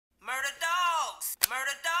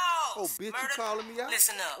Oh, bitch, you calling me out?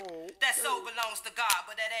 Listen up. That soul belongs to God,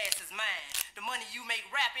 but that ass is mine. The money you make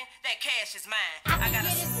rapping, that cash is mine. I got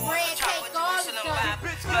a sword, chopper, Jerusalem Bible.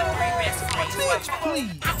 My three best friends, my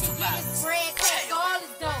please. I can get his bread, take all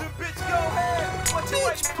his dough. Bitch, go ahead. What you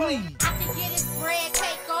Bitch, please. I can get his bread,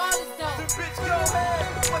 take all his dough. Bitch, go ahead.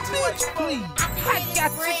 What you Please. I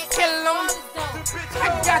got to kill him. I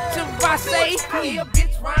got to say, here,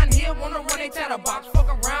 bitch, round here, wanna run a chatterbox. Fuck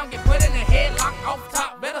around, get put in a headlock off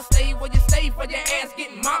top. Better stay where you stay for your ass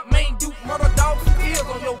getting mocked. Main Duke, murder dogs, pills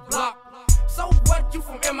on your block. So what, you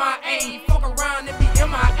from MIA? Fuck around and be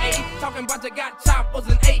MIA. Talking about you got choppers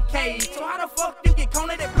and AKs. So how the fuck you get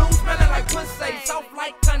coned that blue smelling like pussy? Soft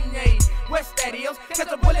like Kanye. West that is,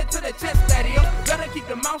 catch a bullet to the chest that is. Better keep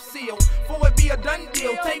the mouth sealed, for it be a done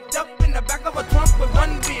deal. Taped up in the back of a trunk with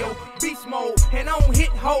one wheel. Beast mode, and I don't hit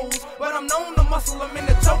hoes, but I'm known to muscle them in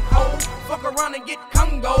the chokehold. Fuck around and get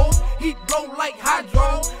Congos. Heat blow like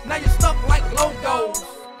hydro, now you stuck like logos.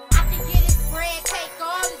 I can get his bread, take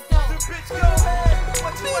all his dough. Bitch, go ahead.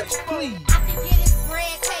 What you Please. I can get his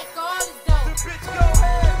bread, take all his dough. Bitch, go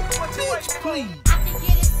ahead. What you Please. I can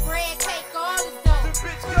get his bread, take all his dough.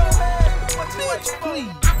 Bitch, go ahead. What you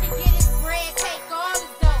Please. I can get his bread, take all his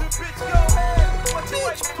dough. Bitch, go ahead. What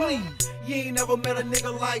you Please. You ain't never met a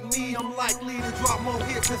nigga like me. I'm likely to drop more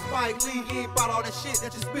hits than Spike Lee. You ain't bout all that shit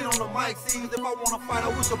that you spit on the mic scenes. If I wanna fight, I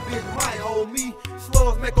wish a bitch might hold me.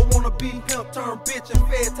 Slugs make a wanna be pimp, turn bitch. And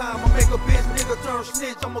fair time, I make a bitch nigga turn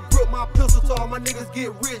snitch. I'ma grip my pistol till all my niggas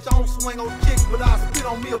get rich. I don't swing on chicks, but I spit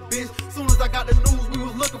on me a bitch. Soon as I got the news, we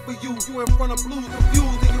was looking for you. You in front of blues,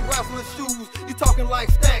 confused in your wrestling shoes. You talking like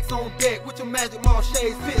stacks on deck with your Magic Mall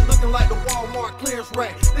shades fit, looking like the Walmart clearance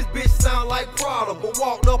rack. This bitch sound like Prada, but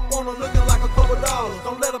walked up on her looking like a couple dollars.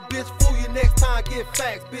 Don't let a bitch fool you next time, get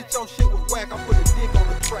facts. Bitch, your shit was whack, I put a dick on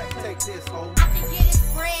the track. Take this, hoe. I can get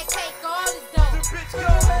his bread, take all his dough. Bitch, go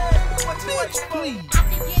ahead. What you Please. I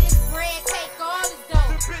can get his bread, take all his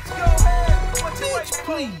dough. Bitch, go ahead. What you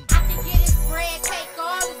Please. I can get his bread, take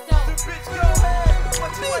all his dough. Bitch, go ahead.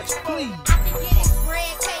 What you Please. I can get his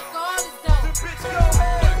bread, take all his dough. Bitch, go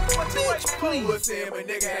ahead. What you Please. Pussy him a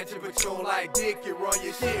nigga at you, but you don't like dick. You run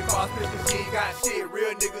your shit, boss bitch, cause she ain't got shit.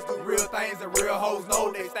 Real niggas do real things and real hoes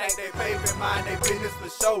know they stack their faith and mind they business for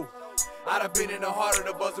show. I done been in the heart of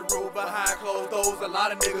the buzzer room behind closed doors. A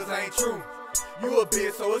lot of niggas ain't true. You a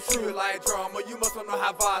bitch, so it's true like drama. You must know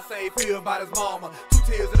how Voss say feel about his mama. 2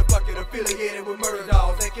 tears in a bucket affiliated with murder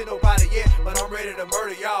dogs. Ain't kill nobody yet, but I'm ready to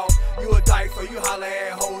murder y'all. You a dyke, so you holla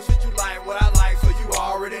at hoes. Shit you like what I like, so you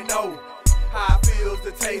already know how it feels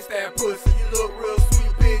to taste that pussy. You look real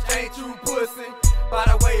sweet, bitch, ain't you pussy? By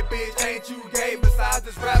the way, bitch, ain't you gay? Besides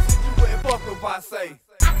this rap shit, you wouldn't fuck with Voss say.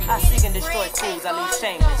 I seek and destroy fools, I leave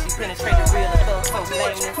shameless. You penetrate the real and thug so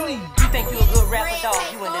blameless. You think you a good rapper, dog,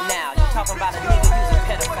 you in denial. You talking about a nigga using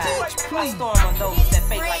pedophile. I storm on those that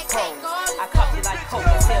fake like pros. I cop you like coke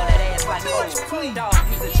and sell that ass like hoes. Dog,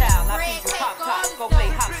 you's a child, I feed you pop tops. Go play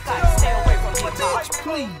hopscotch, stay away from hip hop.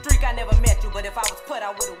 Streak, I never met you, but if I was put, I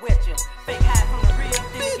would've wet you. Fake high from the real,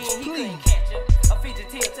 then again he couldn't catch you. A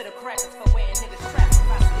fugitive to the crackers for wearing niggas trapped.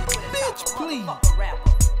 I sleep with a chopper, motherfucker rapper.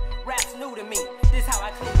 Rap's new to me, this how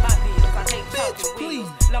I clean my bills. I take chunks and wheels,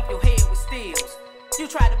 lump your head with steels. You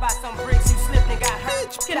tried to buy some bricks, you slipped and got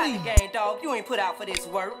hurt. Get out the game, dog, you ain't put out for this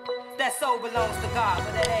work. That soul belongs to God,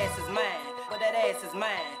 but that ass is mine. But that ass is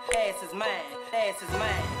mine, ass is mine, ass is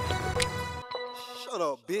mine. Shut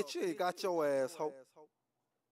up, bitch. You ain't got your ass, hoe.